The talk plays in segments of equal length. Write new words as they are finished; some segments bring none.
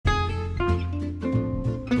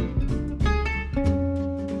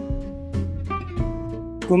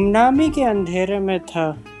गुमनामी के अंधेरे में था,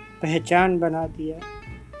 पहचान बना दिया।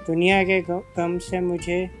 दुनिया के गम से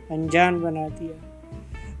मुझे अनजान बना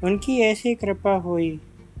दिया। उनकी ऐसी कृपा हुई,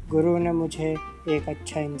 गुरु ने मुझे एक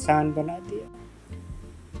अच्छा इंसान बना दिया।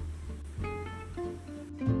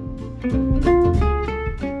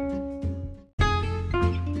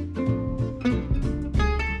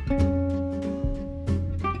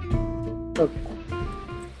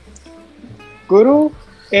 Guru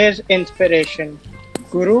is inspiration.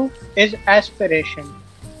 Guru is aspiration.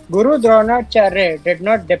 Guru Dronacharya did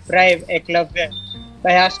not deprive Eklavya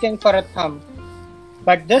by asking for a thumb,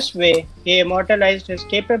 but this way he immortalized his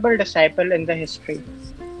capable disciple in the history.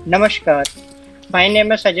 Namaskar. My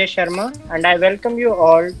name is Ajay Sharma and I welcome you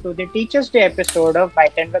all to the Teachers Day episode of By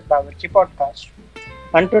 10 with Bawarchi podcast.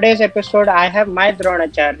 On today's episode, I have my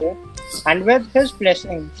Dronacharya, and with his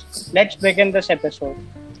blessings, let's begin this episode.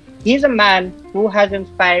 He is a man who has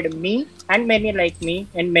inspired me and many like me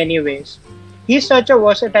in many ways. He is such a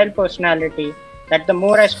versatile personality that the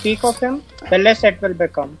more I speak of him, the less it will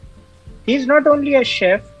become. He is not only a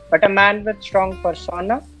chef, but a man with strong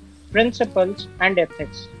persona, principles, and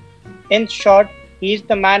ethics. In short, he is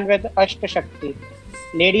the man with Ashta Shakti.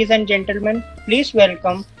 Ladies and gentlemen, please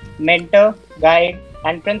welcome mentor, guide,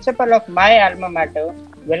 and principal of my alma mater,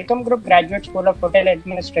 Welcome Group Graduate School of Hotel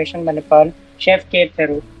Administration, Manipal, Chef K.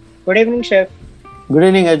 Theru. Good evening, Chef. Good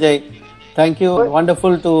evening, Ajay. Thank you.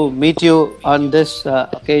 Wonderful to meet you on this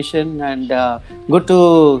occasion, and good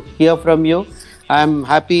to hear from you. I'm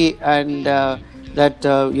happy and that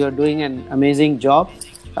you're doing an amazing job,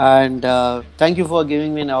 and thank you for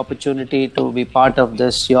giving me an opportunity to be part of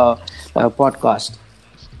this your podcast.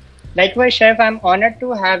 Likewise, Chef, I'm honored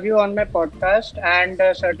to have you on my podcast, and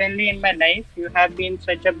certainly in my life, you have been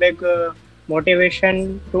such a big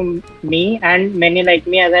motivation to me and many like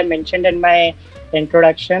me, as I mentioned in my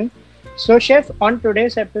introduction. So, Chef, on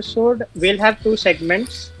today's episode, we'll have two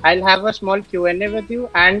segments. I'll have a small Q&A with you,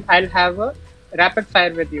 and I'll have a rapid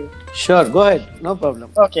fire with you. Sure, go ahead. No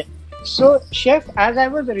problem. Okay. So, Chef, as I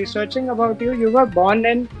was researching about you, you were born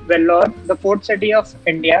in Vellore, the port city of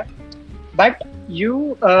India, but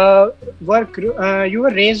you were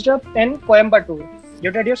raised up in Coimbatore.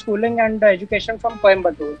 You did your schooling and education from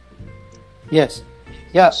Coimbatore. Yes.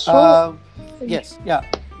 Yeah. So, yes. Yeah.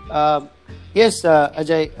 Yes,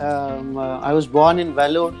 Ajay. I was born in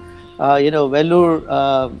Vellore. Vellore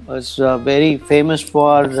was very famous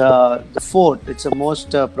for the fort. It's the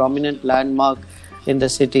most prominent landmark in the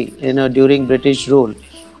city, during British rule.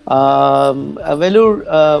 Vellore,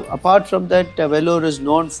 apart from that, Vellore is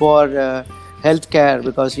known for healthcare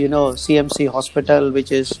because, CMC hospital, which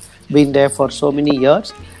has been there for so many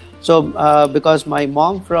years. So, because my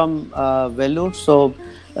mom from Vellore, so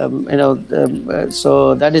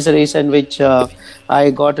that is the reason which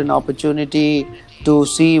I got an opportunity to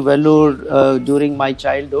see Vellore during my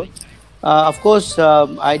childhood. Of course,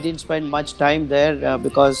 I didn't spend much time there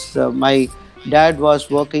because my dad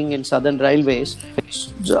was working in Southern Railways.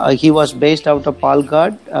 He was based out of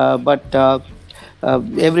Palghat, but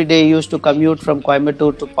every day he used to commute from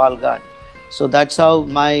Coimbatore to Palghat. So that's how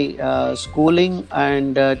my schooling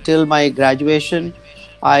and till my graduation,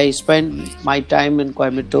 I spent my time in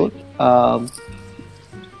Coimbatore.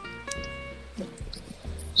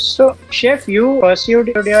 So, Chef, you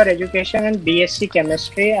pursued your education in BSc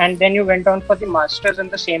Chemistry, and then you went on for the Masters in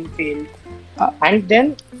the same field. And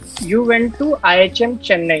then you went to IHM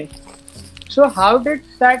Chennai. So, how did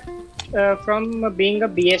that from being a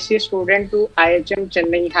BSc student to IHM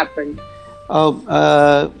Chennai happen?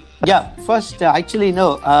 First, actually,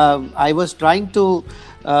 no. I was trying to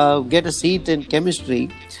get a seat in chemistry.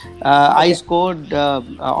 Okay. I scored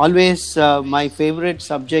always my favorite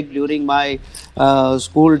subject during my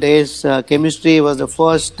school days. Chemistry was the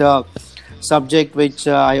first subject which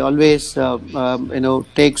I always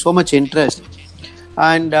take so much interest.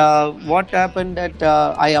 And what happened that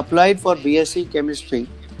I applied for BSc Chemistry.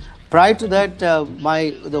 Prior to that,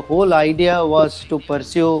 the whole idea was to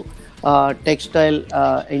pursue textile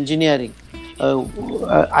engineering.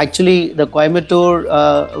 Actually, the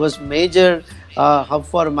Coimbatore was major hub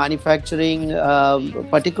for manufacturing,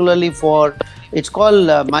 particularly for, it's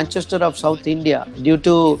called Manchester of South India, due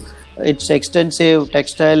to its extensive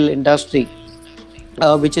textile industry,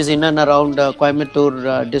 which is in and around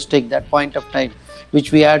Coimbatore district that point of time,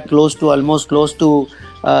 which we had almost close to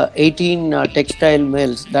 18 textile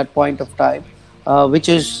mills that point of time, which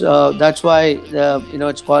is that's why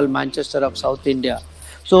it's called Manchester of South India.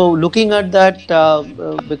 So looking at that,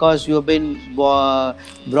 because you have been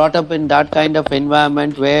brought up in that kind of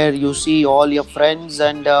environment where you see all your friends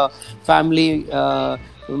and family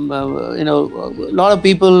a lot of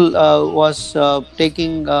people was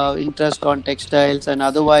taking interest on textiles and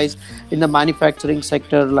otherwise in the manufacturing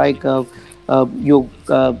sector, like you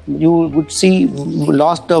would see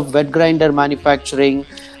lot of wet grinder manufacturing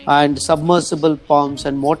and submersible pumps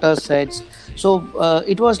and motor sets. So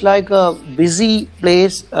it was like a busy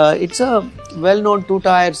place. It's a well-known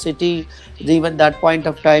two-tier city, even that point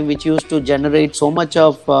of time, which used to generate so much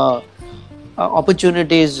of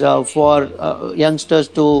opportunities for youngsters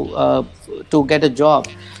to get a job.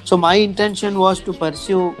 So my intention was to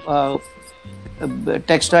pursue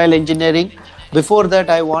textile engineering. Before that,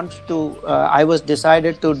 I was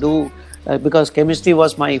decided to do because chemistry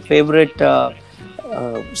was my favorite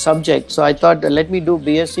subject. So I thought, let me do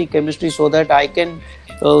BSc chemistry so that I can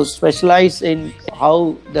specialize in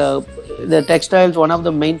how the textiles. One of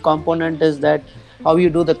the main component is that how you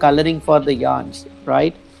do the coloring for the yarns,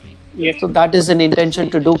 right? Yes. So that is an intention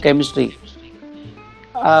to do chemistry.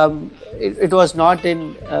 It was not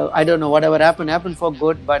in, I don't know, whatever happened for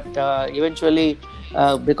good, but eventually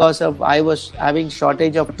because of I was having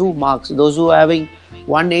shortage of 2 marks. Those who are having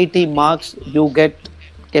 180 marks, you get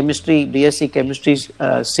chemistry, BSc chemistry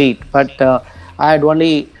seat. But I had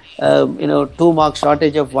only 2 marks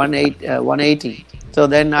shortage of 180. So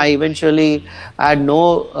then I eventually had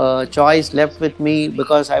no choice left with me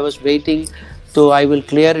because I was waiting to I will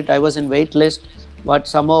clear it. I was in wait list, but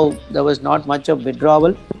somehow there was not much of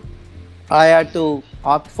withdrawal. I had to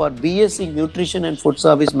opt for BSc Nutrition and Food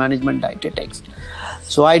Service Management Dietetics.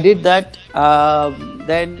 So I did that.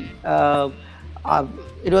 Then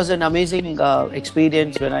it was an amazing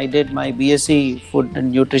experience when I did my BSc Food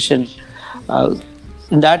and Nutrition.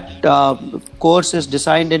 That course is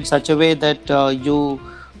designed in such a way that you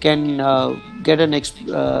can get an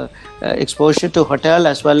exposure to hotel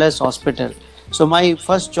as well as hospital. So my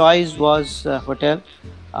first choice was hotel.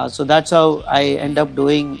 So that's how I end up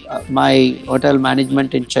doing my hotel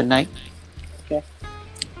management in Chennai. Okay.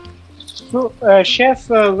 So, Chef,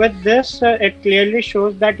 with this, it clearly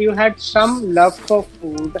shows that you had some love for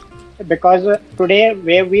food because today,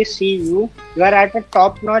 where we see you, you are at a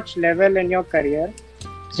top-notch level in your career.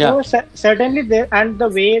 So Yeah. certainly, and the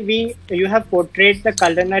way you have portrayed the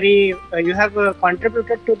culinary, you have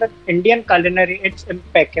contributed to the Indian culinary. It's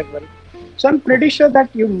impeccable. So I'm pretty sure that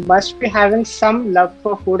you must be having some love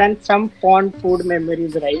for food and some fond food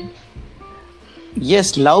memories, right?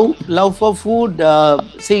 Yes, love for food.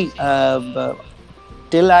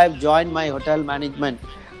 Till I've joined my hotel management,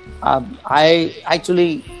 I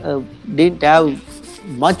actually didn't have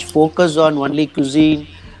much focus on only cuisine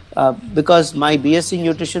because my BSc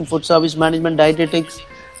Nutrition Food Service Management Dietetics,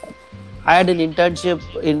 I had an internship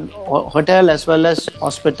in hotel as well as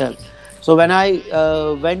hospital. So when I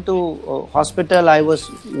went to hospital, I was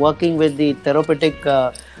working with the therapeutic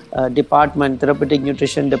therapeutic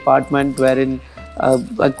nutrition department, wherein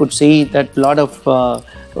I could see that lot of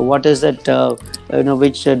what is that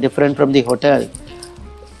which different from the hotel.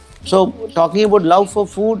 So talking about love for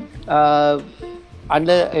food,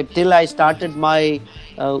 till I started my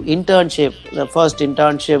internship, the first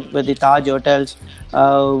internship with the Taj Hotels.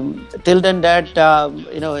 Till then, that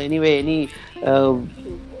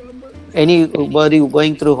anybody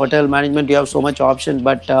going through hotel management, you have so much option.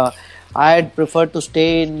 But I had preferred to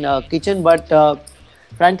stay in kitchen. But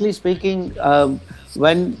frankly speaking,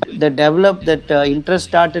 when that interest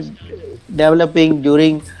started developing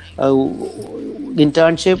during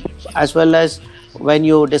internship, as well as when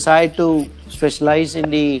you decide to specialize in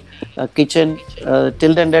the kitchen,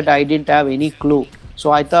 till then that I didn't have any clue.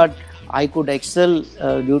 So I thought I could excel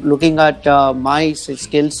looking at my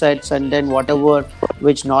skill sets, and then whatever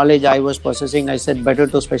which knowledge I was possessing, I said better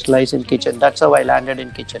to specialize in kitchen. That's how I landed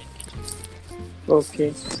in kitchen.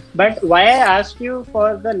 Okay. But why I asked you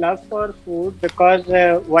for the love for food, because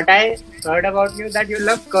what I heard about you, that you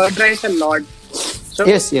love curd rice a lot. So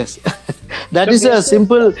Yes. That so is a basically,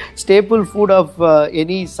 simple staple food of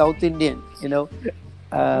any South Indian,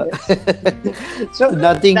 Uh, so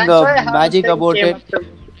nothing that's why how the magic thing about came it. up to me.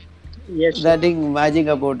 Yes. Nothing magic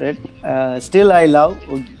about it. Still, I love,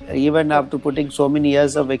 even after putting so many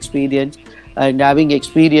years of experience and having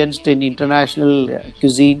experienced in international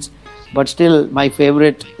cuisines, but still, my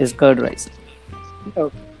favorite is curd rice.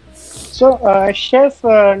 Okay. So, Chef,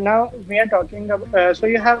 now we are talking about. So,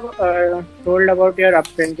 you have told about your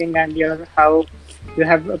upbringing and your how you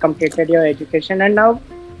have completed your education, and now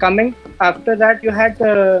coming after that, you had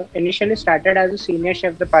initially started as a senior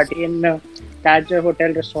chef de partie in Taj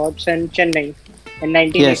Hotel Resorts in Chennai in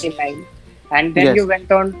Yes, 1989, and then you yes,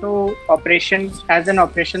 went on to operations as an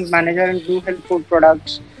operations manager in Blue Hill Food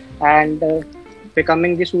Products, and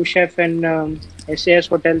becoming the sous chef in SAS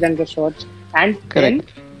Hotels and Resorts, and then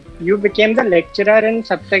Correct. you became the lecturer in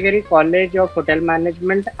Saptagiri College of Hotel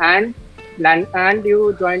Management, and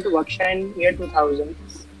you joined Vaksha in year 2000.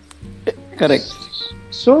 Correct.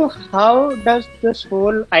 So, how does this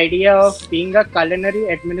whole idea of being a culinary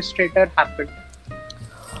administrator happen?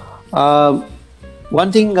 Um,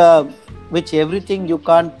 One thing which everything you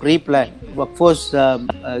can't pre-plan. Of course,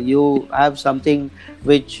 you have something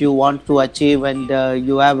which you want to achieve, and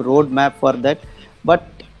you have roadmap for that. But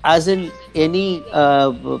as in any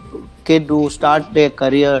kid who start their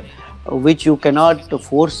career, which you cannot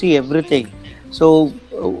foresee everything. So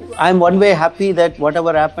I'm one way happy that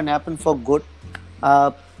whatever happened for good.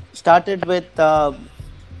 Uh, Started with uh,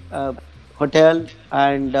 hotel,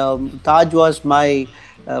 and Taj was my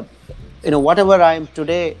uh, whatever I am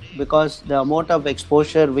today, because the amount of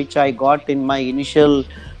exposure which I got in my initial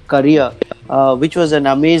career, which was an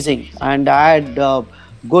amazing, and I had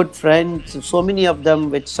good friends, so many of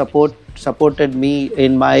them which supported me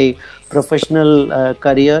in my professional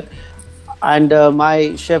career, and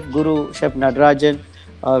my chef guru, Chef Nadarajan,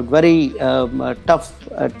 very tough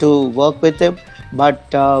to work with him,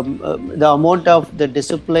 but the amount of the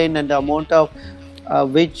discipline and the amount of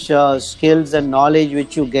which skills and knowledge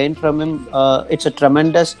which you gain from him, it's a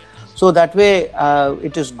tremendous. So that way,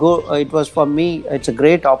 it is good. It was for me. It's a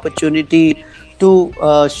great opportunity to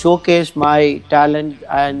showcase my talent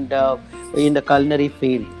and in the culinary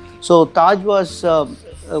field. So Taj was,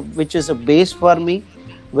 which is a base for me,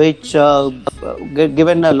 which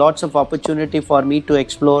given lots of opportunity for me to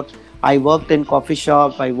explore. I worked in coffee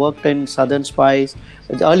shop. I worked in Southern Spice.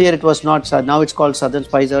 Earlier it was not. Now it's called Southern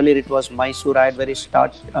Spice. Earlier it was Mysore. I had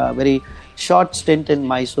very short stint in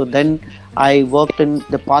Mysore. Then I worked in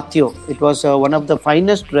the Patio. It was one of the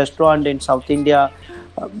finest restaurant in South India.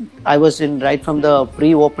 I was in right from the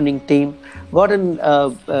pre-opening team. Got an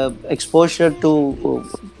exposure to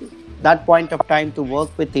that point of time to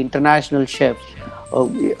work with international chefs.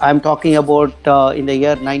 I'm talking about in the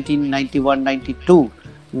year 1991, 92.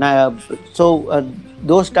 Now, so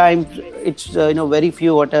those times, it's very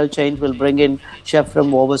few hotel chains will bring in chef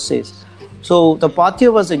from overseas. So the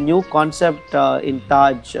patio was a new concept in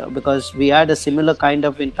Taj, because we had a similar kind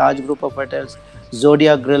of in Taj group of hotels,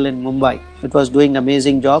 Zodiac Grill in Mumbai. It was doing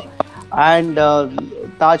amazing job, and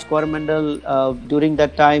Taj Coromandel during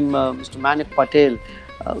that time, Mr. Manik Patel,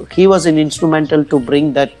 he was an instrumental to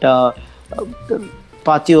bring that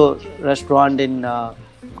patio restaurant in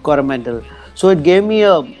Coromandel. So it gave me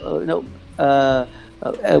a uh, uh,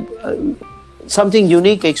 uh, something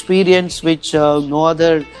unique experience which no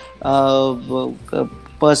other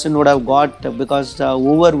person would have got, because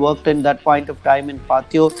whoever worked in that point of time in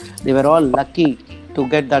patio, they were all lucky to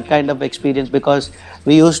get that kind of experience, because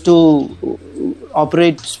we used to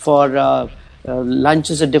operate for lunch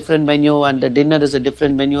is a different menu and the dinner is a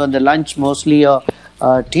different menu, and the lunch mostly a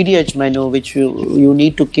TDH menu which you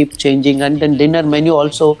need to keep changing, and then dinner menu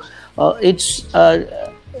also. It's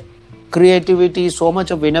creativity, so much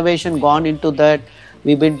of innovation gone into that.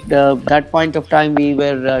 We've been that point of time we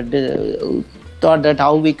were thought that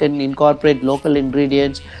how we can incorporate local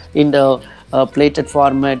ingredients in the plated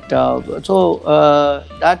format. So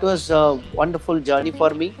that was a wonderful journey for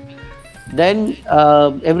me. Then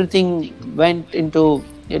everything went into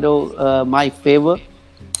my favor.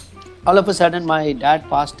 All of a sudden, my dad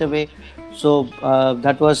passed away, so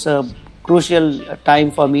that was a crucial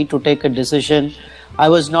time for me to take a decision. I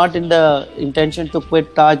was not in the intention to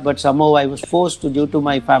quit Taj, but somehow I was forced to due to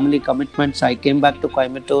my family commitments. I came back to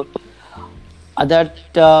Coimbatore. That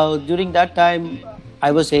during that time,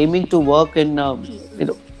 I was aiming to work in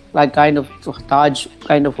like kind of Taj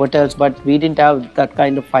kind of hotels, but we didn't have that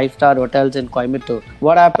kind of five-star hotels in Coimbatore.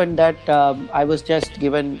 What happened that I was just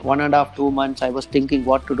given 1.5 2 months. I was thinking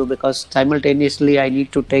what to do, because simultaneously I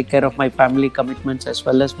need to take care of my family commitments as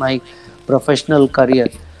well as my professional career.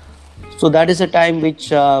 So that is a time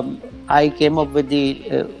which I came up with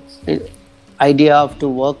the idea of to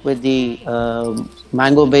work with the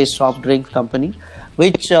mango-based soft drink company,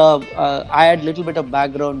 which I had little bit of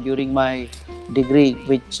background during my degree,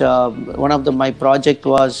 which one of my project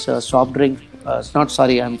was soft drink. Not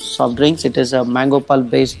sorry, I'm soft drinks. It is a mango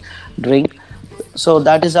pulp based drink. So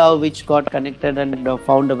that is how which got connected and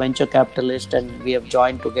found a venture capitalist, and we have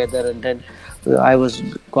joined together, and then I was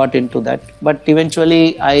got into that. But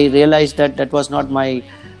eventually I realized that that was not my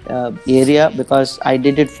area, because I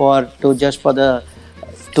did it for to just for the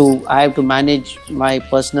to I have to manage my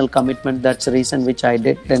personal commitment. That's the reason which I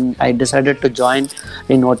did. Then I decided to join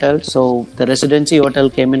in hotel. So the residency hotel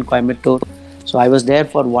came in Coimbatore. So I was there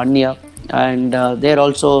for 1 year, and there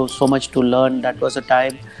also so much to learn. That was a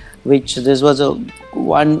time which this was a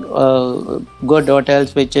one good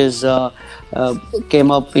hotels which is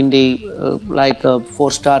came up in the like a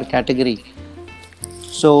 4-star category.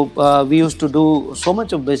 So we used to do so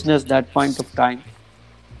much of business that point of time.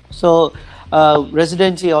 So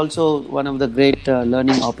residency also one of the great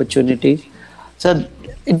learning opportunities. So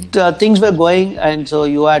things were going, and so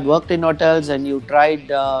you had worked in hotels and you tried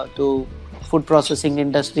to food processing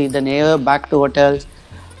industry, then here back to hotels.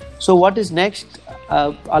 So what is next?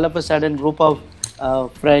 All of a sudden, group of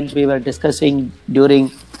friends we were discussing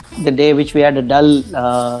during the day, which we had a dull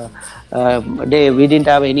day. We didn't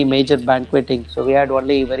have any major banqueting, so we had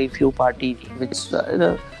only very few parties, which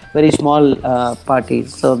very small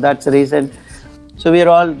parties. So that's the reason. So we are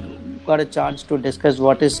all got a chance to discuss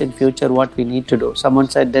what is in future, what we need to do. Someone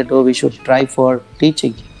said that, oh, we should try for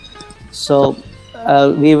teaching. So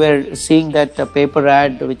we were seeing that paper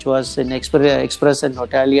ad which was in Express and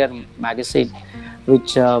Hotelier magazine,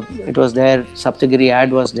 which it was there, Saptagiri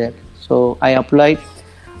ad was there. So I applied,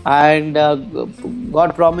 and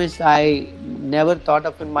God promised, I never thought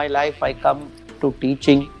of in my life I come to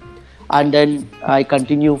teaching, and then I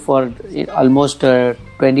continue for almost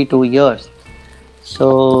 22 years.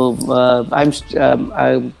 So I'm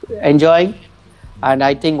enjoying, and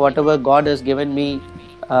I think whatever God has given me,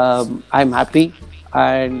 I'm happy,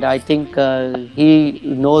 and I think He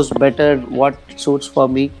knows better what suits for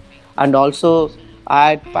me. And also,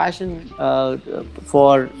 I had passion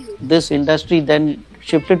for this industry, then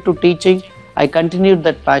shifted to teaching. I continued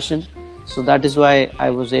that passion, so that is why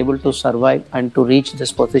I was able to survive and to reach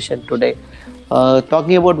this position today.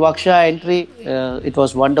 Talking about Vaksha entry, it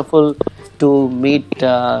was wonderful to meet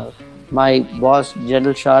my boss,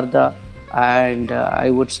 General Sharda, and I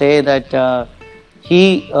would say that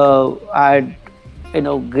he had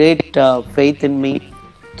great faith in me.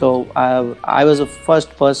 So I was the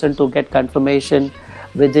first person to get confirmation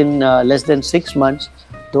within less than 6 months.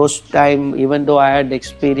 Those time, even though I had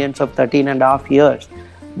experience of 13 and a half years,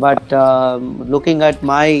 but looking at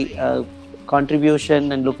my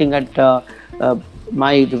contribution and looking at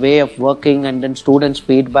my way of working and then students'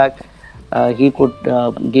 feedback, he could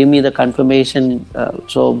give me the confirmation.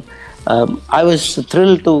 So I was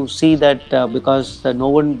thrilled to see that because no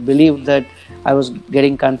one believed that I was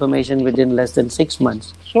getting confirmation within less than 6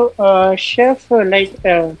 months. So, Chef,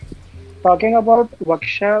 talking about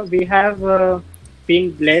Vaksha, we have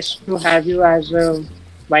been blessed to have you as a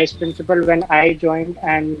vice principal when I joined,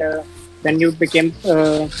 and when you became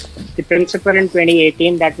the principal in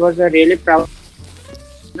 2018. That was a really proud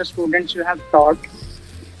the students you have taught.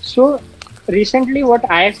 So, recently, what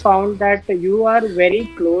I found that you are very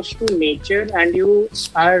close to nature, and you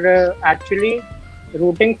are actually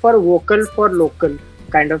rooting for vocal for local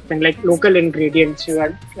kind of thing, like local ingredients.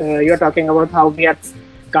 You're talking about how we are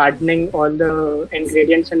gardening all the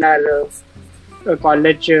ingredients in our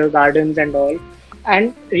college gardens and all.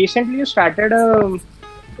 And recently, you started a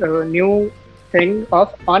new thing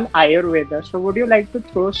of on Ayurveda. So, would you like to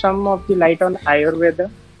throw some of the light on Ayurveda?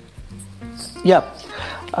 Yeah.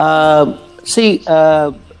 See,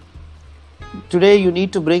 today you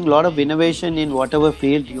need to bring a lot of innovation in whatever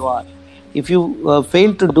field you are. If you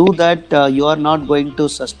fail to do that, you are not going to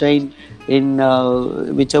sustain in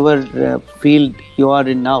whichever field you are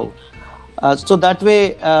in now. So that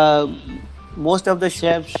way, most of the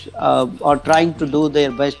chefs are trying to do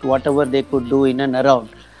their best, whatever they could do in and around.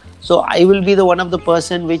 So I will be the one of the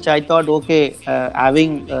person which I thought, okay,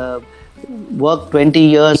 having worked 20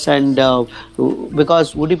 years, and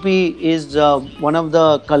because Udupi is one of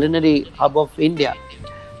the culinary hub of India.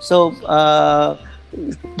 So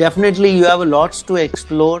definitely you have a lots to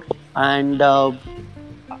explore, and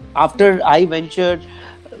after I ventured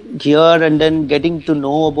here and then getting to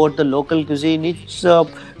know about the local cuisine, it's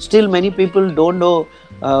still many people don't know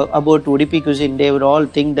about Udupi cuisine. They would all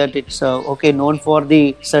think that it's okay, known for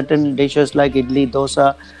the certain dishes like idli,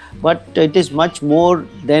 dosa, but it is much more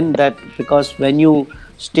than that, because when you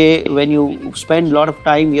spend a lot of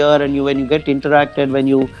time here, and when you get interacted, when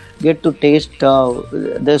you get to taste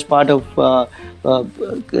this part of the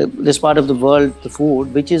world, the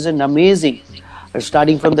food, which is an amazing,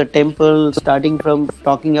 starting from the temple, starting from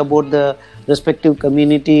talking about the respective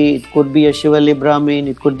community. It could be a Shivali Brahmin,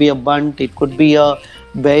 it could be a Bant, it could be a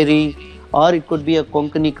Bahri, or it could be a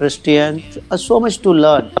Konkani Christian. So much to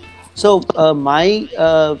learn. So my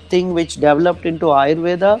thing which developed into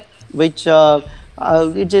Ayurveda, which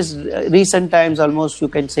it is recent times, almost you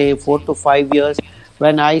can say 4 to 5 years,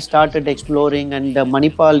 when I started exploring. And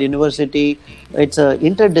Manipal University, it's a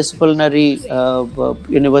interdisciplinary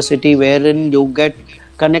university wherein you get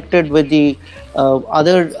connected with the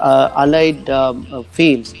other allied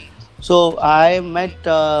fields. So I met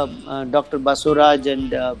Dr. Basuraj,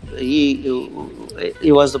 and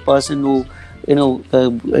he was the person who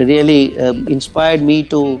really inspired me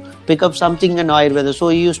to pick up something in Ayurveda. So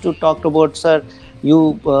he used to talk about, sir,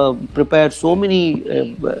 you prepare so many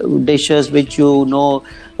dishes which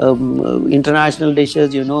international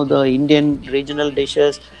dishes, the Indian regional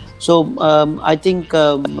dishes. So I think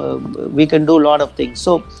we can do a lot of things.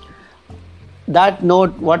 So that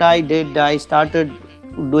note, what I did, I started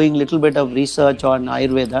doing little bit of research on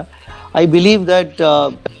Ayurveda. I believe that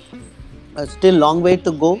still long way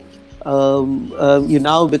to go.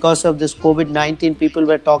 Because of this COVID-19, people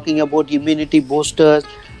were talking about immunity boosters,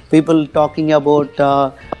 people talking about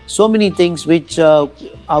so many things which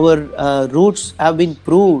our roots have been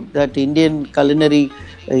proved that Indian culinary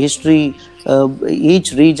history,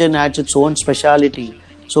 each region has its own speciality.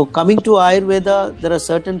 So coming to Ayurveda, there are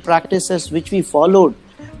certain practices which we followed,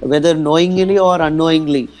 whether knowingly or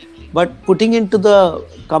unknowingly, but putting into the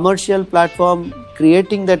commercial platform,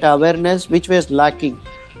 creating that awareness which was lacking.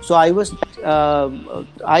 So I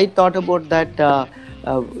thought about that,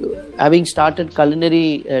 having started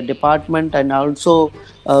culinary department, and also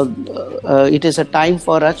it is a time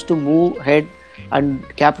for us to move ahead and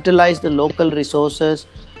capitalize the local resources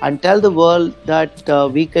and tell the world that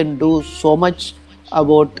we can do so much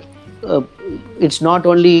about. Uh, it's not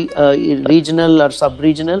only regional or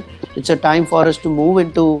sub-regional. It's a time for us to move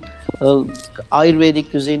into Ayurvedic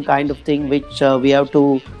cuisine kind of thing, which we have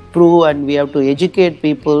to prove, and we have to educate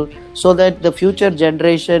people so that the future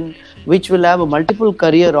generation, which will have a multiple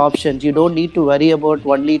career options, you don't need to worry about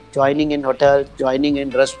only joining in hotel, joining in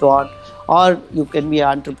restaurant, or you can be an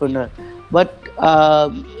entrepreneur. But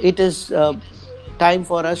it is time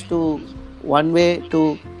for us to one way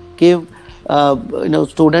to give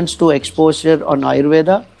students to exposure on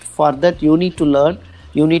Ayurveda. For that, you need to learn,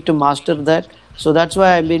 you need to master that. So that's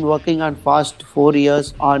why I've been working on past 4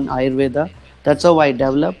 years on Ayurveda. That's how I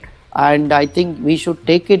developed, and I think we should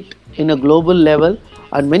take it in a global level.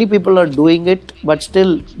 And many people are doing it, but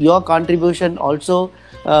still, your contribution also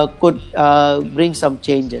could bring some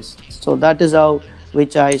changes. So that is how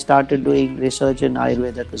which I started doing research in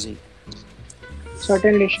Ayurveda cuisine.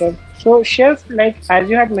 Certainly, chef. So, chef, like as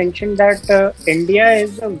you had mentioned that India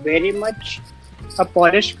is a very much a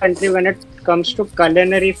polished country when it comes to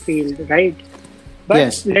culinary field, right? But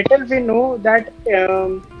Yes. little we know that.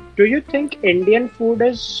 Do you think Indian food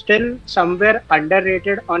is still somewhere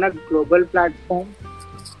underrated on a global platform?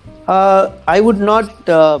 I would not.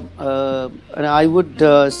 I would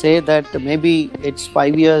say that maybe it's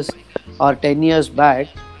 5 years or 10 years back.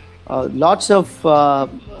 Lots of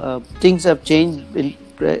things have changed in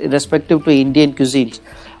respective to Indian cuisines.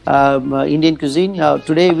 Indian cuisine.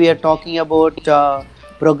 Today we are talking about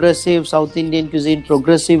progressive South Indian cuisine,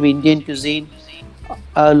 progressive Indian cuisine.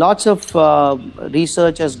 Lots of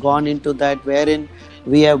research has gone into that, wherein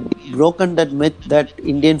we have broken that myth that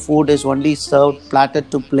Indian food is only served platter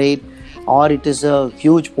to plate, or it is a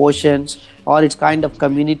huge portions, or it's kind of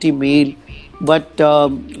community meal. But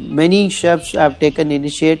many chefs have taken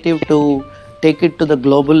initiative to take it to the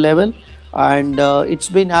global level, and it's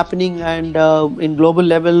been happening. And in global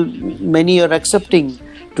level, many are accepting.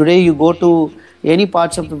 Today, you go to any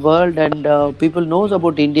parts of the world, and people knows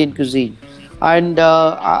about Indian cuisine. And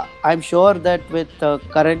I'm sure that with the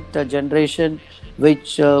current generation,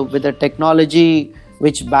 which with the technology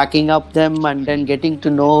which backing up them, and then getting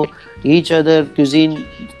to know each other cuisine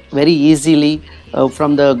very easily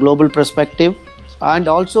from the global perspective. And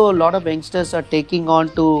also a lot of youngsters are taking on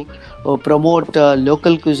to promote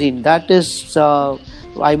local cuisine. That is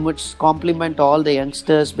I must compliment all the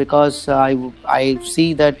youngsters, because I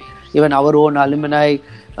see that even our own alumni,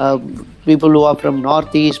 uh, people who are from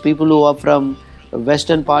northeast, people who are from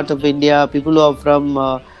western part of India, people who are from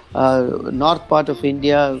north part of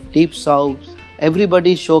India, deep south,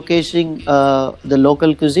 everybody showcasing the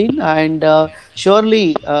local cuisine. And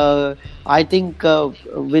surely I think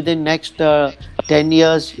within next 10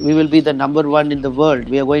 years we will be the number one in the world.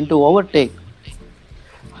 We are going to overtake,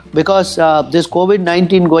 because this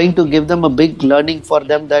COVID-19 going to give them a big learning for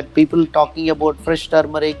them, that people talking about fresh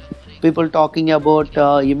turmeric, people talking about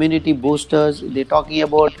immunity boosters, they're talking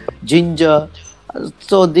about ginger.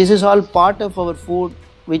 So this is all part of our food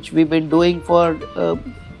which we've been doing for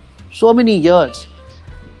so many years.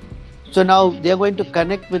 So now they're going to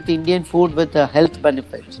connect with Indian food with health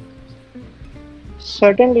benefits.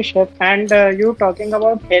 Certainly, chef. And you talking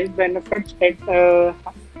about health benefits, it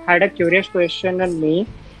had a curious question on me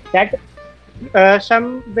that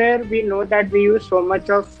somewhere we know that we use so much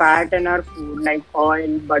of fat in our food, like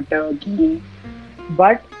oil, butter, ghee.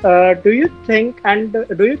 But do you think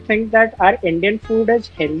that our Indian food is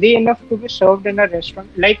healthy enough to be served in a restaurant,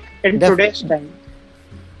 like in Def- today's time?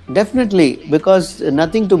 Definitely, because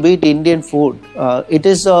nothing to beat Indian food. It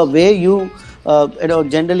is a way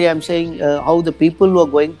generally I'm saying how the people who are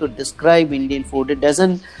going to describe Indian food. It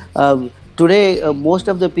doesn't, today, most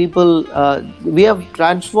of the people, we have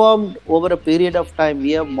transformed over a period of time.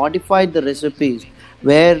 We have modified the recipes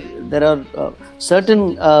where there are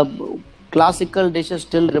certain classical dishes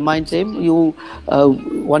still remain same.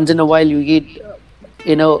 Once in a while you eat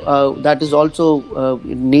that is also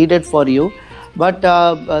needed for you, but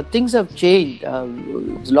things have changed.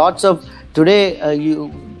 Lots of today,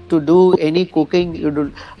 you to do any cooking you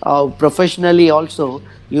do professionally also,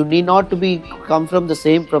 you need not to be come from the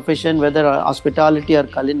same profession, whether hospitality or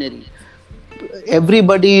culinary.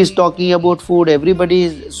 Everybody is talking about food. Everybody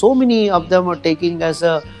is, so many of them are taking as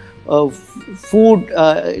food,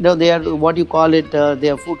 they are what you call it, they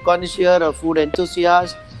are food connoisseur or food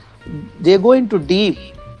enthusiast. They go into deep,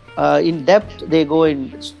 in depth.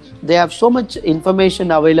 They have so much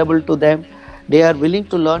information available to them. They are willing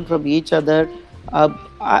to learn from each other.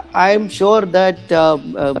 I am sure that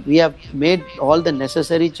we have made all the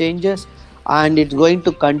necessary changes, and it's going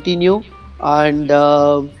to continue. And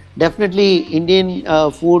definitely Indian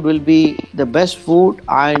food will be the best food.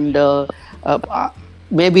 And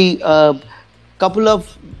maybe a couple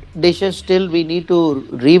of dishes still we need to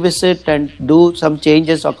revisit and do some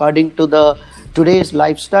changes according to the today's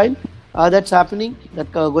lifestyle that's happening,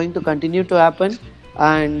 that going to continue to happen.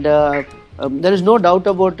 And there is no doubt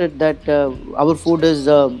about it that our food is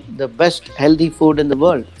the best healthy food in the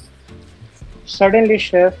world. Certainly,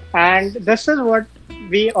 chef. And this is what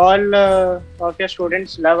we all of your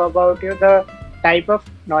students love about you, the type of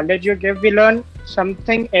knowledge you give. We learn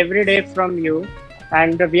something every day from you,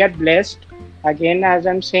 and we are blessed. Again, as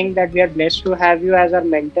I'm saying, that we are blessed to have you as our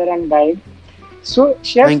mentor and guide. So,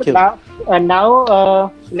 chef, Thank you.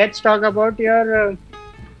 now let's talk about your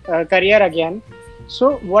career again.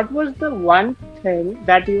 So, what was the one thing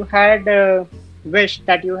that you had wished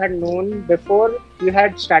that you had known before you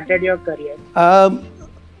had started your career? um,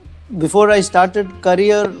 Before I started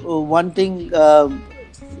career, one thing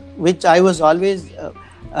which I was always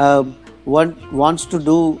wants to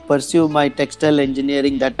do, pursue my textile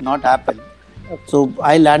engineering, that not happened. Okay. So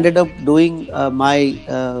I landed up doing my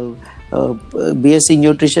BSc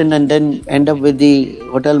nutrition, and then end up with the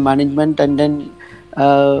hotel management, and then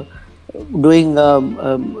uh, doing the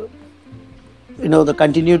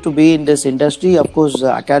continue to be in this industry. Of course,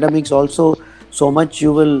 academics also, so much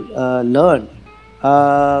you will learn.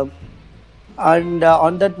 Uh, and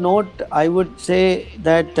on that note, I would say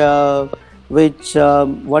that which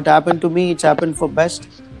what happened to me, it's happened for best.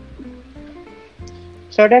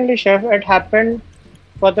 Certainly, chef, it happened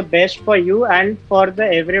for the best for you and for the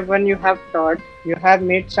everyone you have taught. You have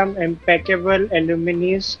made some impeccable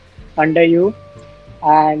alumni under you.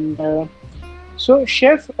 And so,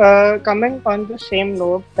 chef, coming on the same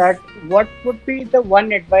note, that what would be the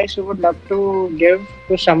one advice you would love to give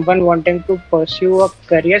to someone wanting to pursue a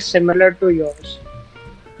career similar to yours?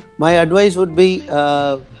 My advice would be,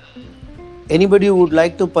 anybody who would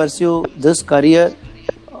like to pursue this career,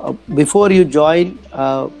 before you join,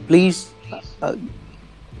 please, uh,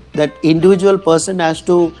 that individual person has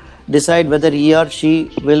to decide whether he or she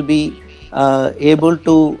will be able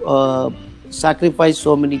to sacrifice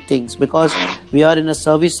so many things, because we are in a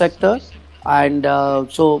service sector. And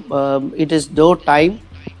it is no time.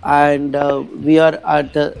 And we are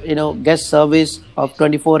at the guest service of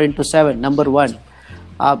 24 into 7, number one.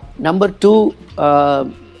 Number two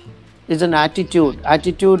is an attitude.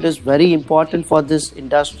 Attitude is very important for this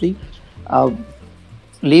industry. Uh,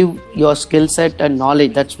 Leave your skill set and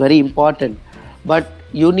knowledge, that's very important. But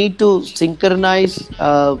you need to synchronize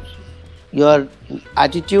your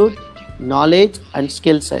attitude, knowledge, and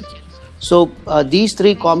skill set. So these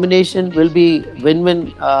three combination will be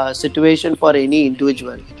win-win situation for any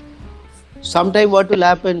individual. Sometime what will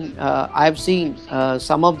happen, I've seen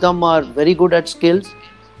some of them are very good at skills,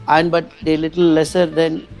 and but they little lesser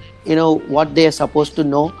than what they are supposed to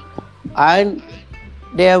know. And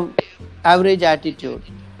they have average attitude.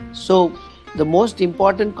 So the most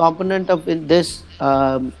important component of in this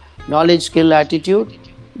knowledge, skill, attitude,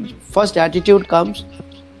 first attitude comes.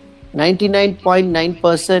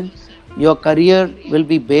 99.9% your career will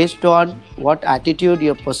be based on what attitude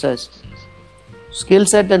you possess. Skill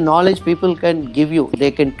set and knowledge people can give you,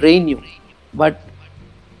 they can train you, but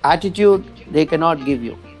attitude they cannot give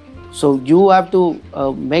you. So you have to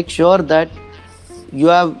make sure that you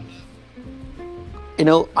have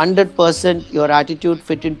 100% your attitude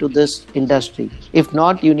fit into this industry. If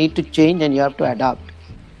not, you need to change and you have to adapt.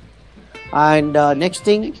 And next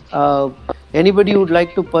thing, anybody who would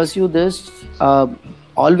like to pursue this,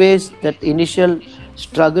 always that initial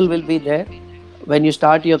struggle will be there when you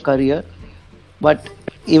start your career, but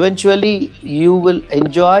eventually you will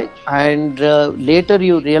enjoy, and later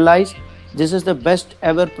you realize this is the best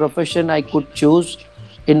ever profession I could choose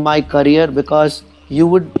in my career, because you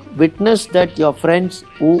would witness that your friends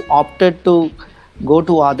who opted to go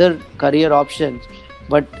to other career options,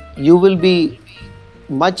 but you will be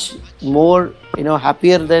much more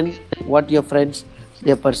happier than what your friends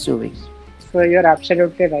they're pursuing. So you're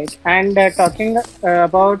absolutely right. And talking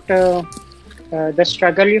about the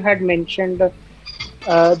struggle you had mentioned,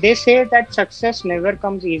 they say that success never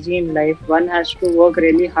comes easy in life. One has to work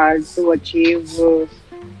really hard to achieve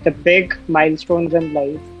the big milestones in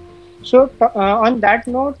life. So, on that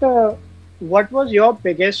note, what was your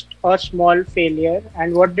biggest or small failure,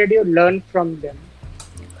 and what did you learn from them?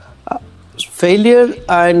 Failure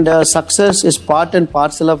and success is part and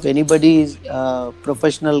parcel of anybody's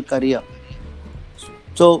professional career.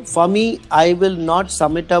 So for me, I will not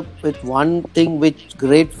sum it up with one thing which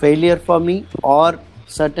great failure for me, or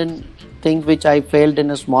certain things which I failed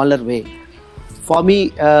in a smaller way. For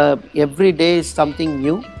me, every day is something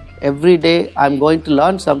new. Every day I'm going to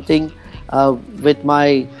learn something with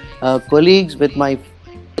my colleagues, with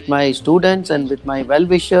my students, and with my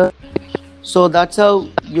well-wishers. So that's how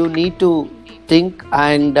you need to think,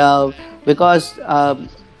 and because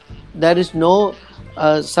there is no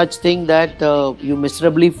such thing that you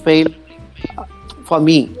miserably fail. For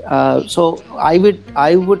me, so I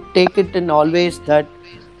would take it in always that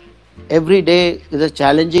every day is a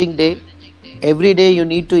challenging day. Every day you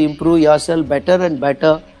need to improve yourself better and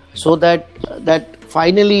better, so that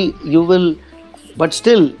finally you will. But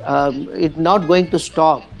still, it's not going to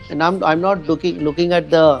stop. And I'm not looking at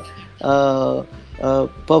the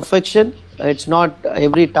perfection. It's not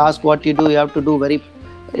every task what you do you have to do very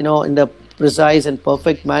in the precise and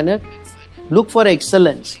perfect manner. Look for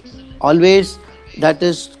excellence always. That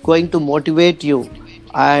is going to motivate you,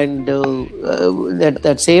 and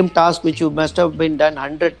that same task which you must have been done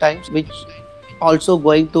 100 times, which also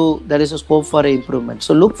going to, there is a scope for improvement.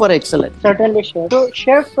 So look for excellence. Certainly, Chef. So,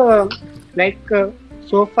 Chef,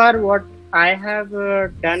 so far, what I have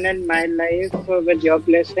done in my life with your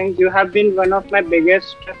blessings, you have been one of my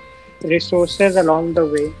biggest resources along the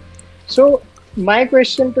way. So, my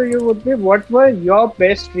question to you would be, what were your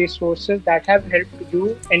best resources that have helped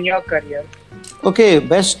you in your career? Okay,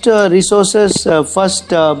 best resources.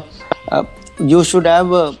 First, you should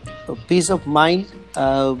have a peace of mind.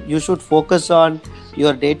 You should focus on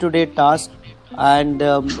your day-to-day task, and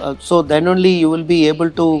so then only you will be able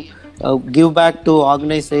to give back to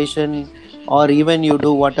organization, or even you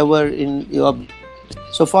do whatever in your.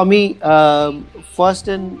 So for me, first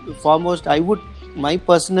and foremost, my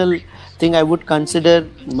personal thing, I would consider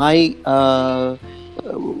my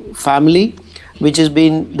family, which has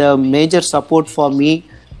been the major support for me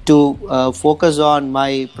to focus on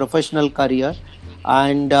my professional career.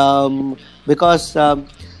 And because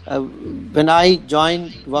when I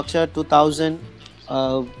joined Vaksha 2000,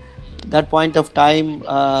 that point of time,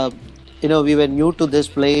 we were new to this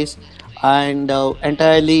place, and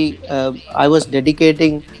entirely I was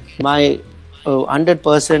dedicating my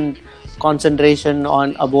 100% concentration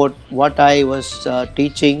on about what I was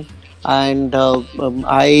teaching, and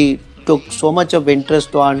I took so much of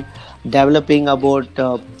interest on developing about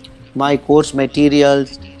my course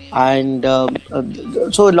materials, and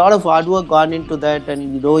so a lot of hard work gone into that.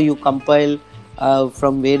 And you compile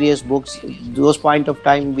from various books. Those point of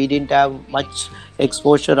time we didn't have much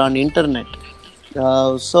exposure on internet.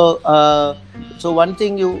 So one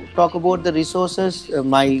thing, you talk about the resources,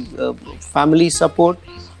 my family support,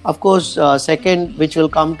 of course. Second, which will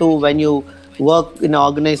come to when you work in an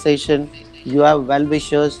organization, you have well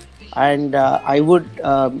wishers, and I would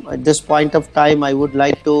at this point of time I would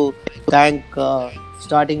like to thank,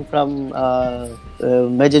 starting from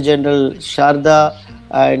Major General Sharda,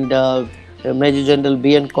 and Major General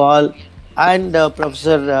B.N. Kaul, and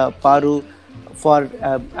Professor Paru, for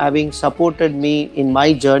having supported me in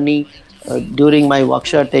my journey during my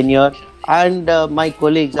Vaksha tenure, and my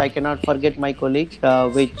colleagues. I cannot forget my colleagues,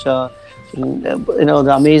 the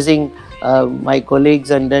amazing my colleagues,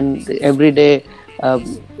 and then every day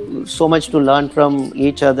so much to learn from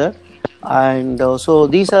each other. And so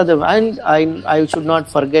these are and I should not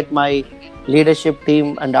forget my leadership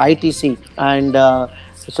team and ITC, and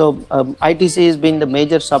ITC has been the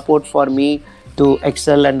major support for me to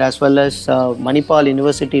excel, and as well as Manipal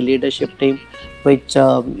University leadership team. which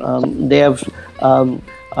they have, um,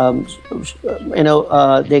 um,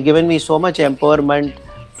 they've given me so much empowerment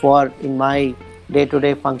for in my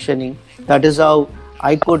day-to-day functioning. That is how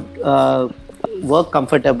I could work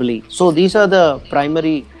comfortably. So these are the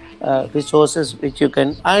primary resources which you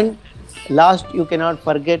can. And last, you cannot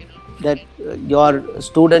forget that your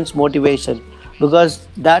students' motivation, because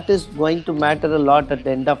that is going to matter a lot at the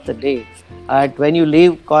end of the day. At when you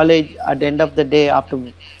leave college, at the end of the day,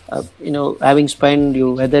 after having spent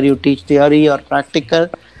you, whether you teach theory or practical,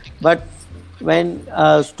 but when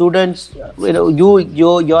students, you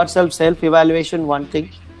yourself self evaluation one thing,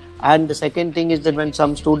 and the second thing is that when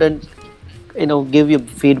some student give you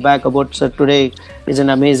feedback about, so today is an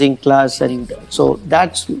amazing class, and so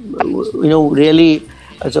that's really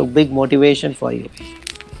it's a big motivation for you.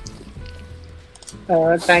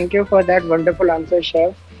 Thank you for that wonderful answer,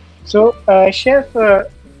 Chef. So, Chef,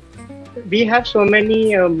 we have so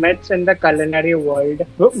many myths in the culinary world.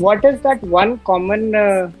 What is that one common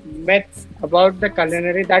myth about the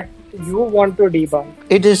culinary that you want to debunk?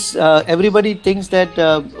 It is everybody thinks that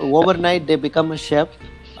overnight they become a chef.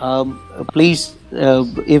 Please,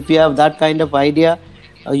 if you have that kind of idea,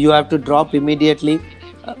 you have to drop immediately.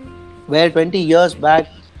 Where 20 years back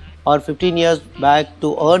or 15 years back,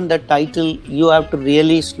 to earn the title, you have to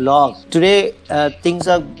really slog. Today, things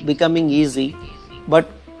are becoming easy. But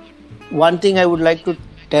one thing I would like to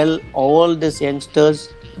tell all these youngsters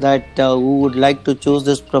that who would like to choose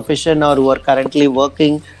this profession or who are currently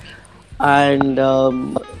working, and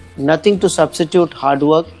nothing to substitute hard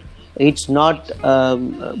work. It's not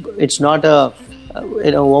a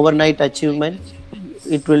overnight achievement.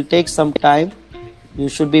 It will take some time. You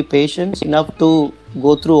should be patient enough to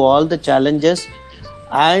go through all the challenges,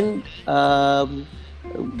 and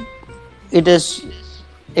it is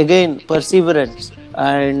again perseverance,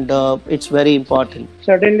 and it's very important.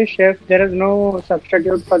 Certainly, Chef, there is no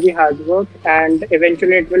substitute for the hard work, and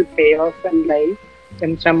eventually it will pay off in life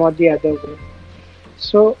in some or the other way.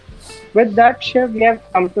 So, with that, Chef, we have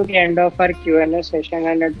come to the end of our Q&A session,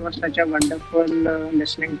 and it was such a wonderful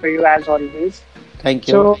listening to you as always. Thank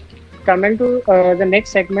you. So, coming to the next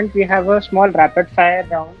segment, we have a small rapid fire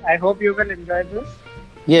round. I hope you will enjoy this.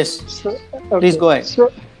 Yes. So, Please go ahead.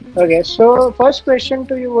 So first question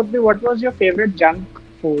to you would be, what was your favorite junk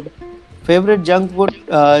food? Favorite junk food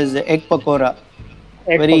is egg pakora.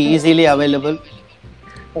 Very easily available,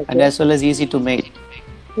 and as well as easy to make.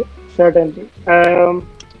 Certainly.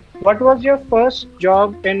 What was your first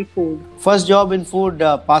job in food? First job in food,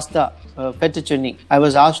 pasta, fettuccine. I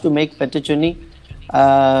was asked to make fettuccine.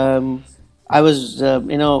 I was,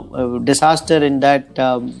 disaster in that,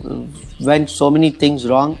 went so many things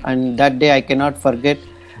wrong, and that day I cannot forget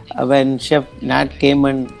when Chef Nat came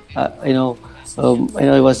and he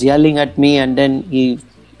was yelling at me, and then he,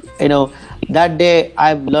 that day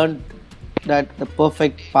I've learned that the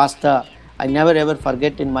perfect pasta I never ever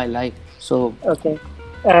forget in my life. So okay.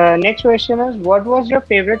 Next question is, what was your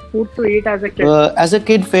favorite food to eat as a kid? As a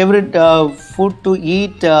kid, favorite food to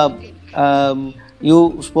eat.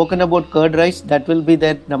 You spoken about curd rice. That will be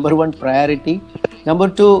the number one priority. Number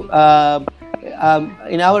two,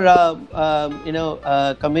 in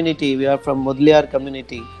our community, we are from Mudaliar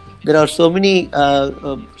community. There are so many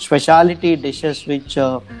specialty dishes which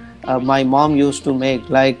my mom used to make,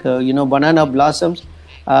 like banana blossoms.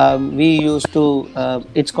 We used to.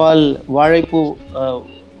 It's called Varaipu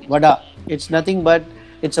vada. It's nothing but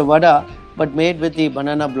it's a vada, but made with the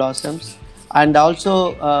banana blossoms. And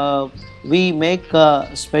also we make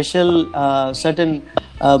special certain.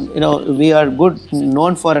 We are good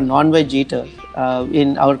known for a non-veg eater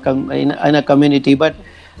in our in a community, but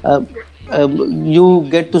you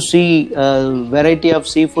get to see variety of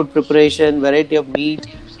seafood preparation, variety of meat.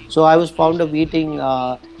 So I was fond of eating.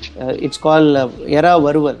 It's called Yara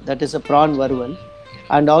Varuval. That is a prawn varuval,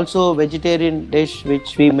 and also vegetarian dish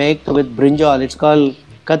which we make with brinjal. It's called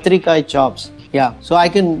katrikai chops. Yeah, so I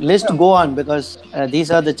can list go on because these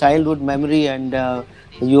are the childhood memory, and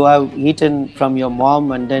you have eaten from your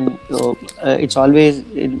mom, and then it's always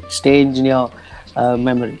stays in your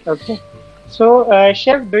memory. Okay. So,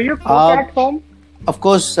 chef, do you cook at home? Of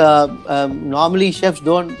course, normally chefs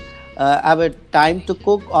don't have a time to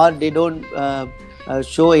cook, or they don't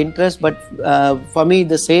show interest. But for me,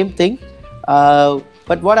 the same thing.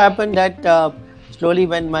 But what happened that slowly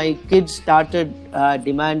when my kids started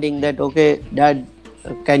demanding that, okay, Dad,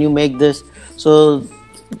 can you make this? So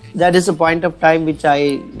that is a point of time which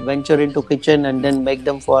I venture into kitchen and then make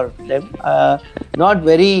them for them. Not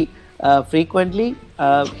very frequently,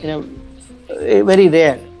 very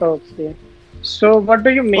rare. Okay. So what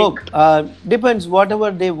do you make? Oh, depends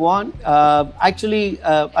whatever they want. Actually,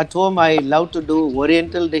 at home I love to do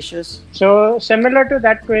Oriental dishes. So similar to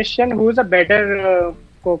that question, who's a better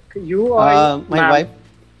cook, you or My ma'am? wife.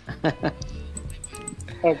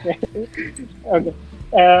 Okay. Okay.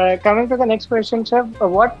 Coming to the next question, sir.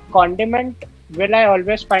 What condiment will I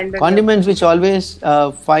always find in your Condiments which kitchen? always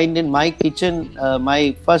find in my kitchen.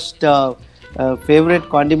 My first favorite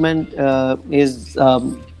condiment is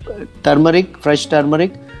turmeric, fresh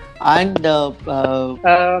turmeric, and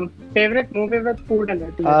Favorite movie with food in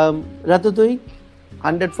it? Yes. Ratatouille,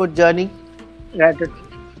 100 Foot Journey. Right.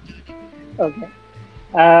 Okay.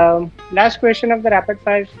 Last question of the rapid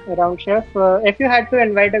fire round, chef. If you had to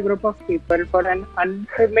invite a group of people for an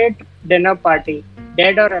ultimate dinner party,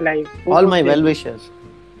 dead or alive, who All would my they be? well-wishers,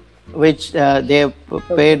 which they have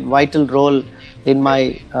Okay. played vital role in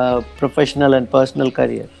my professional and personal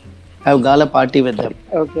career. Have gala party with them.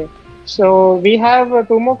 Okay. So we have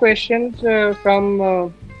two more questions from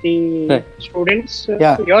the Right. students,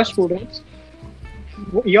 Yeah. your students.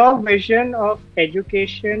 Your vision of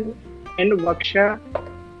education in Vaksha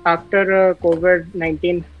after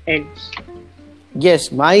COVID-19 ends.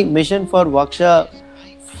 Yes, my mission for Vaksha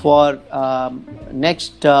for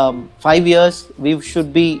next 5 years, we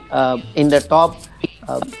should be in the top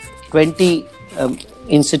 20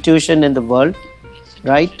 institution in the world,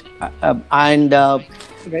 right? And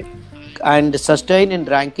Right. sustain in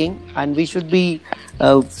ranking, and we should be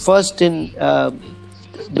first in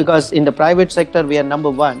because in the private sector we are number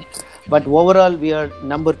one, but overall we are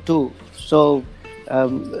number two. So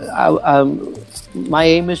my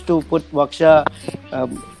aim is to put Vaksha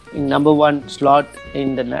in number one slot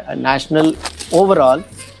in the national overall.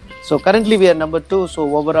 So currently we are number two.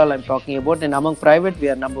 So overall I'm talking about, and among private we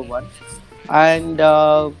are number one, and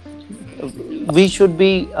we should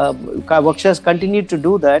be Vakshas continue to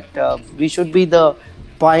do that. We should be the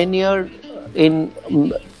pioneer in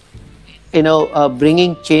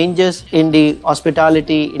bringing changes in the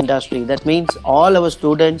hospitality industry. That means all our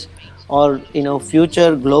students or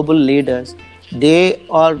future global leaders, they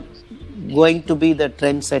are going to be the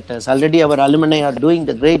trendsetters. Already our alumni are doing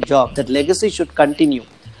the great job. That legacy should continue.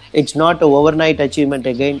 It's not an overnight achievement.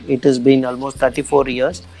 Again, it has been almost 34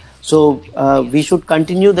 years. So we should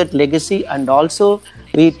continue that legacy, and also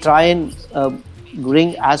we try and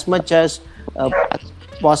bring as much as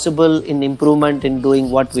possible in improvement in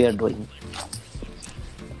doing what we are doing.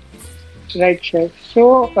 Right, chef.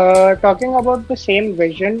 So, talking about the same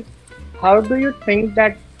vision, how do you think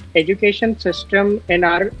that education system in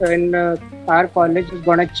our college is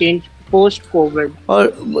going to change post COVID?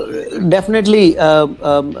 Or definitely,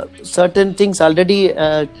 certain things already,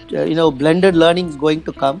 blended learning is going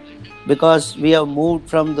to come, because we have moved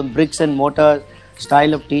from the bricks and mortar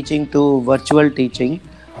style of teaching to virtual teaching,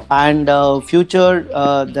 and future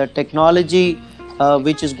the technology,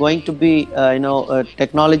 which is going to be,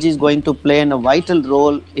 technology is going to play a vital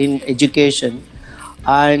role in education.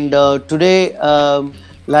 And today,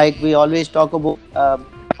 like we always talk about,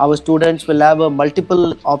 our students will have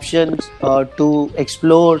multiple options to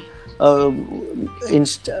explore in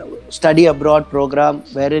study abroad program,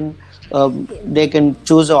 wherein they can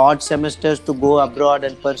choose odd semesters to go abroad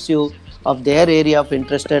and pursue of their area of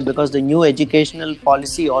interest, because the new educational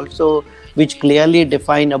policy also, which clearly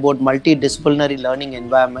define about multidisciplinary learning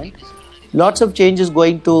environment, lots of changes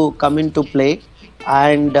going to come into play,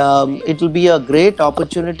 and it will be a great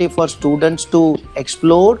opportunity for students to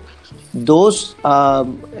explore those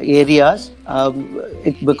areas,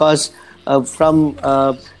 because from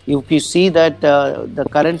if you see that the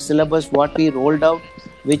current syllabus what we rolled out,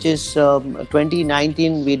 which is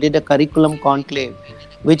 2019, we did a curriculum conclave,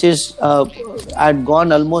 which is had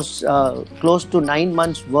gone almost close to 9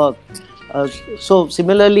 months work. So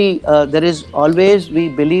similarly, there is always, we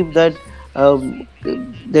believe that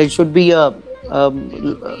there should be a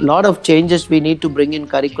lot of changes we need to bring in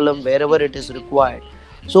curriculum wherever it is required.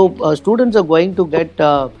 So students are going to get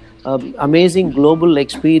amazing global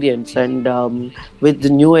experience, and with the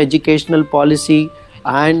new educational policy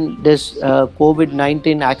and this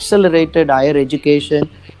COVID-19 accelerated higher education,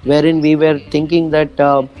 wherein we were thinking that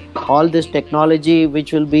all this technology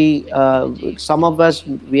which will be, some of us,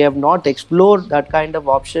 we have not explored that kind of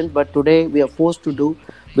option, but today we are forced to do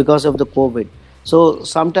because of the COVID. So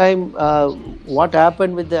sometime what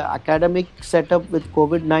happened with the academic setup with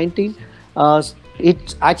COVID-19,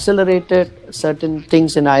 it accelerated certain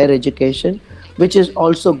things in higher education, which is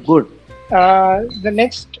also good. The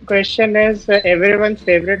next question is everyone's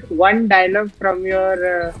favorite one dialogue from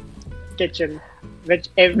your kitchen, which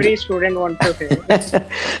every student wants to hear.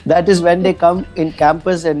 That is when they come in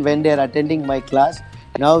campus and when they are attending my class.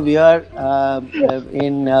 Now we are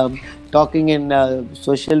in talking in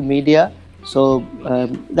social media. So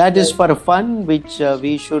that is Yes, for a fun, which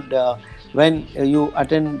we should when you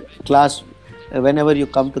attend class, whenever you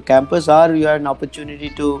come to campus, or you have an opportunity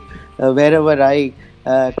to wherever I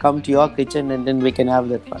come to your kitchen, and then we can have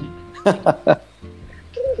that fun.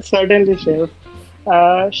 certainly, Chef.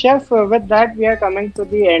 Chef, with that, we are coming to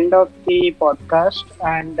the end of the podcast,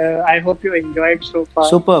 and I hope you enjoyed so far.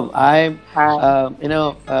 Superb. I'm,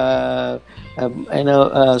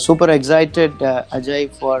 Uh, super excited, Ajay,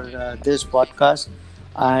 for this podcast,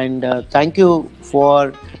 and thank you for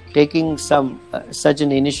taking such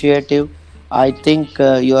an initiative. I think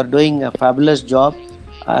you are doing a fabulous job,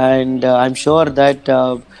 and I'm sure that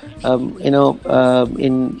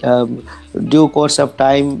in due course of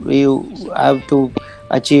time you have to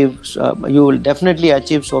achieve. You will definitely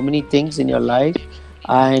achieve so many things in your life,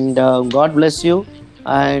 and God bless you,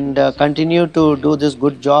 and continue to do this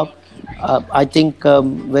good job. I think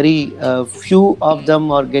very few of them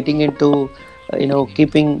are getting into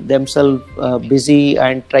keeping themselves busy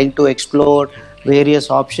and trying to explore various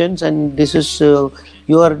options, and this is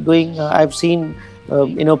you are doing. I've seen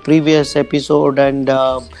previous episode, and the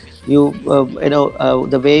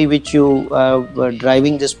way which you were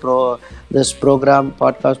driving this program,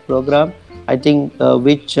 podcast program. I think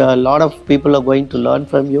which a lot of people are going to learn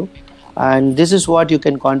from you, and this is what you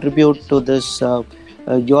can contribute to this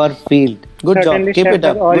your field. Good job, Certainly, keep Chef, it with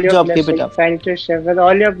up. all Good your job, keep it blessings. up. Thank you, Chef. With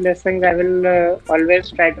all your blessings, I will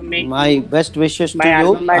always try to make My best wishes to my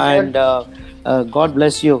alma you, mater. and God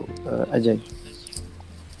bless you, Ajay.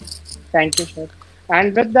 Thank you, Chef.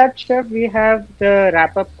 And with that, Chef, we have the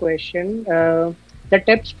wrap-up question. The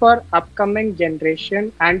tips for upcoming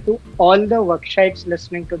generation and to all the workshops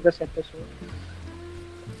listening to this episode.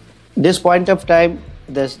 This point of time,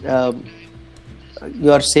 this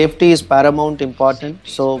your safety is paramount important.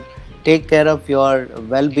 So take care of your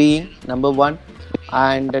well-being, number one,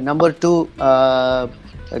 and number two,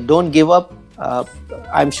 don't give up.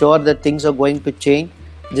 I'm sure that things are going to change.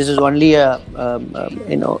 This is only a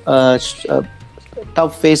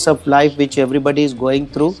tough phase of life which everybody is going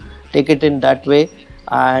through. Take it in that way,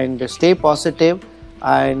 and stay positive.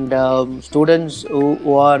 And students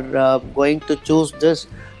who are going to choose this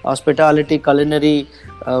hospitality culinary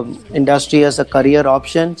industry as a career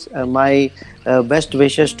options, my best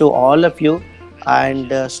wishes to all of you,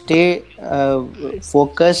 and stay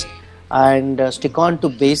focused, and stick on to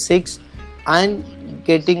basics, and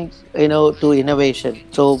getting to innovation.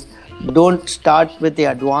 So don't start with the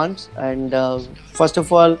advance, and first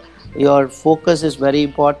of all, your focus is very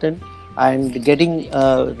important, and getting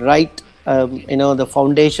right, the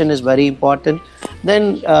foundation is very important.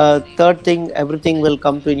 Then third thing, everything will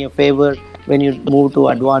come to in your favor when you move to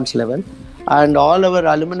advanced level. And all our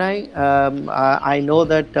alumni, I know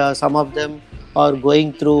that some of them are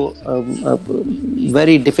going through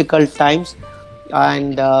very difficult times,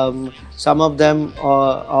 and some of them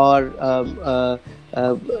are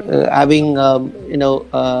having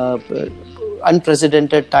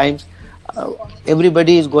unprecedented times.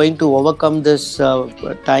 Everybody is going to overcome this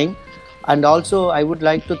time, and also I would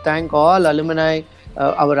like to thank all alumni,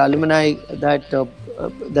 our alumni, that the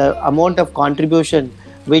amount of contribution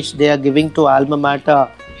which they are giving to alma mater,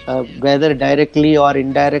 whether directly or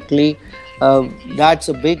indirectly, that's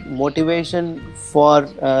a big motivation for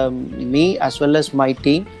me as well as my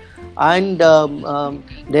team. And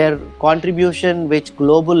their contribution which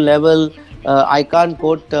global level, I can't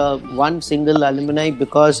quote one single alumni,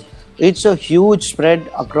 because it's a huge spread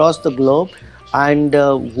across the globe. And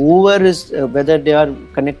whoever is, whether they are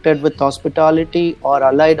connected with hospitality or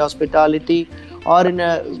allied hospitality, or in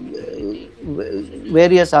a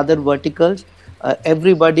various other verticals,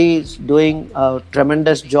 everybody is doing a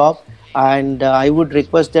tremendous job. And I would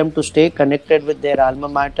request them to stay connected with their alma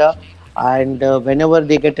mater, and whenever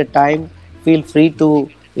they get a time, feel free to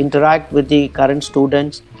interact with the current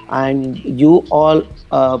students. And you all,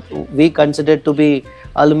 we consider to be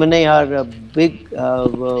alumni, are a big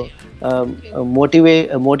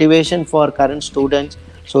motivation for current students.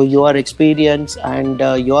 So your experience and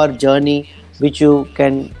your journey which you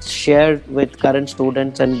can share with current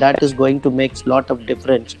students, and that is going to make a lot of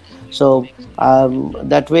difference. So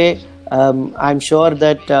that way, I'm sure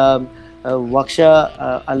that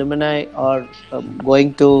Vaksha alumni are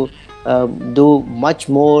going to do much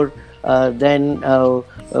more than the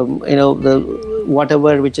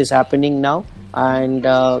whatever which is happening now. And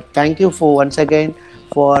thank you for once again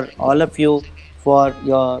for all of you for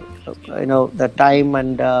your the time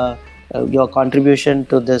and your contribution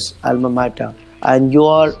to this alma mater. And you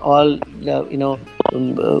are all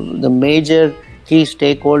the major key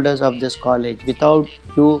stakeholders of this college. Without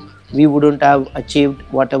you, we wouldn't have achieved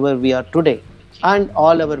whatever we are today. And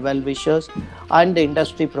all our well-wishers and the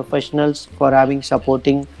industry professionals for having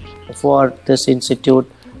supporting for this institute.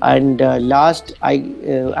 And last,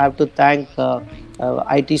 I have to thank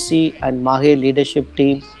ITC and Mahe leadership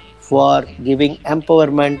team for giving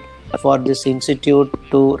empowerment for this institute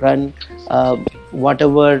to run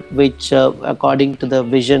whatever which according to the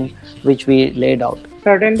vision which we laid out.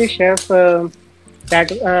 Certainly, Chef.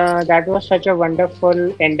 That was such a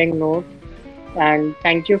wonderful ending note, and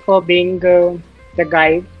thank you for being the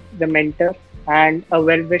guide, the mentor, and a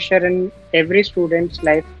well-wisher in every student's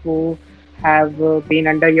life who have been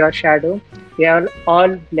under your shadow. We are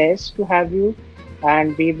all blessed to have you,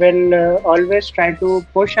 and we will always try to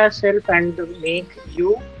push ourselves and make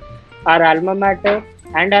you, our alma mater,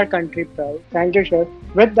 and our country proud. Thank you, Chef.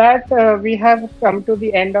 With that, we have come to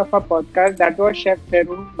the end of our podcast. That was Chef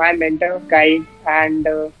Feru, my mentor, guide, and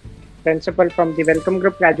principal from the Welcome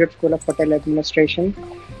Group Graduate School of Hotel Administration.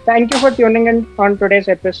 Thank you for tuning in on today's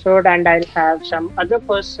episode, and I'll have some other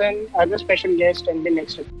person, other special guest in the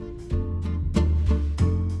next episode.